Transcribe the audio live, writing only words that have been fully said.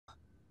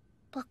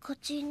バカ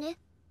チね。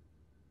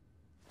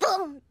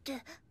ボンっ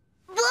て、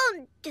ボ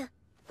ンって、ボーン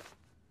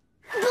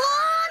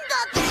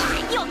だ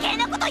って。余計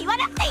なこと言わ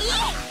なくていい。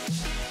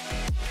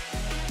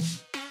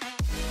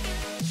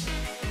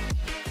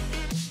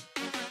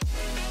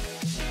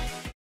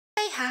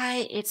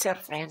Hi, it's your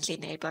friendly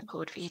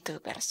neighborhood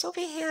VTuber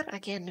Suvi here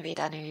again with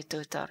a new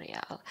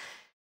tutorial.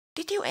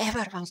 Did you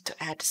ever want to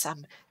add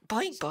some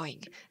boing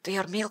boing to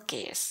your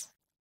milkies?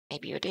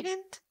 Maybe you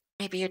didn't,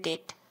 maybe you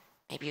did,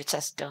 maybe you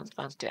just don't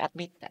want to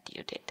admit that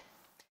you did.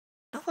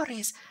 No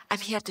worries, I'm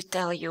here to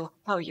tell you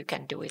how you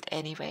can do it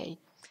anyway.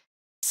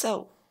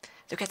 So,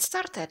 to get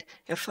started,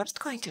 you're first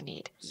going to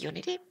need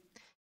Unity,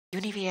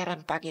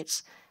 UniVRM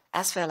package,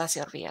 as well as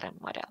your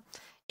VRM model.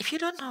 If you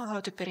don't know how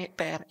to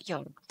prepare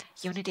your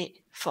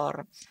Unity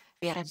for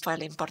VRM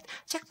file import,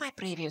 check my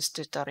previous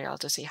tutorial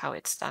to see how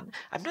it's done.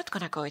 I'm not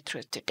gonna go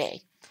through it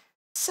today.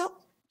 So,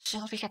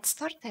 shall we get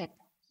started?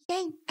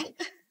 Yay!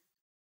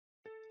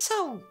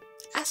 So,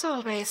 as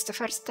always, the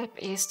first step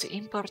is to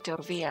import your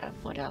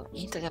VRM model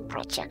into the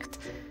project.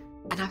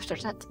 And after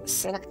that,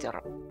 select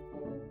your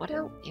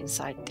model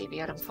inside the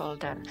VRM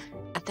folder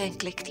and then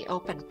click the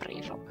Open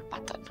Pre-ROM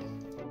button.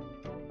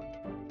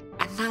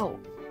 And now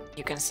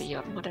you can see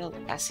your model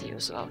as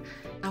usual.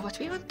 Now what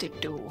we want to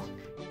do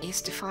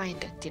is to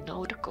find the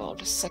node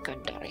called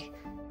secondary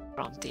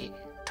from the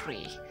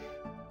tree.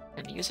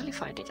 And usually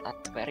find it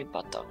at the very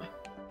bottom.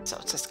 So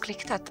just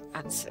click that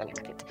and select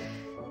it.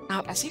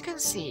 Now as you can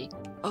see,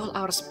 all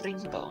our spring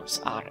bones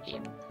are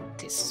in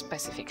this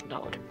specific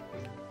node.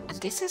 And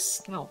this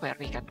is now where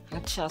we can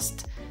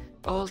adjust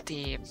all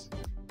the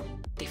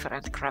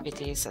different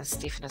gravities and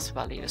stiffness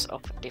values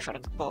of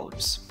different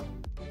bones.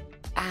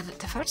 And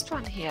the first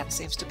one here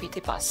seems to be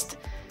the bust.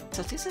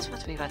 So this is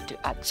what we want to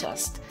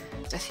adjust.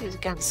 So as you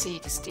can see,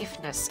 the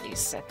stiffness is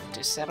set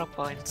to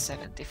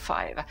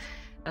 0.75.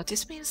 Now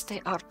this means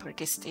they are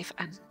pretty stiff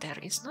and there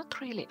is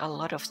not really a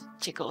lot of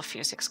jiggle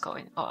physics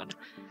going on.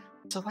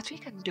 So what we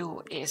can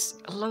do is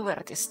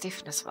lower the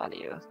stiffness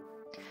value.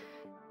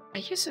 I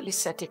usually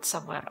set it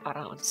somewhere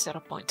around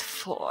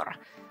 0.4,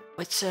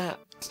 which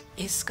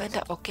is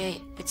kinda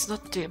okay. It's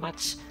not too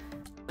much,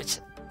 which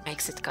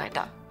makes it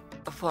kinda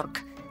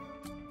work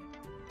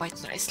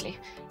quite nicely.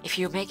 If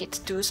you make it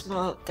too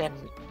small, then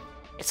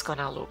it's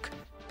gonna look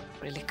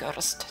really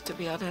cursed, to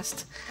be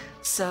honest.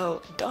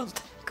 So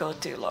don't go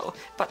too low,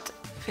 but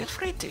feel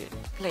free to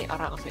play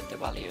around with the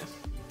value.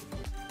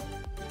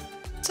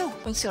 So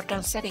once you're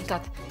done setting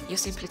that, you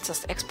simply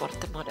just export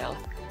the model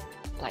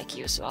like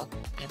usual,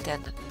 and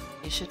then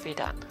you should be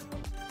done.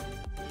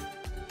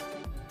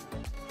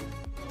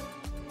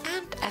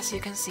 And as you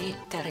can see,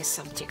 there is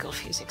some jiggle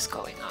physics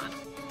going on.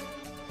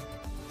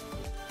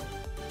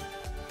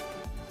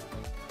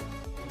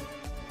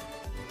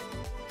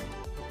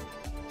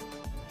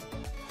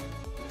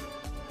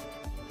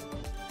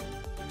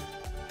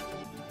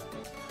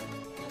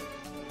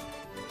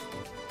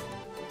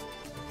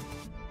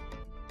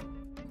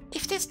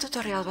 If this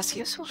tutorial was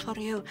useful for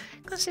you,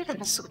 consider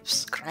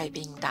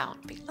subscribing down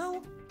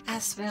below,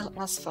 as well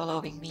as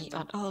following me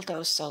on all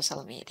those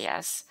social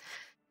medias.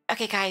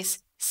 Okay guys,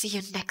 see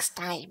you next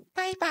time.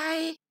 Bye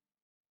bye!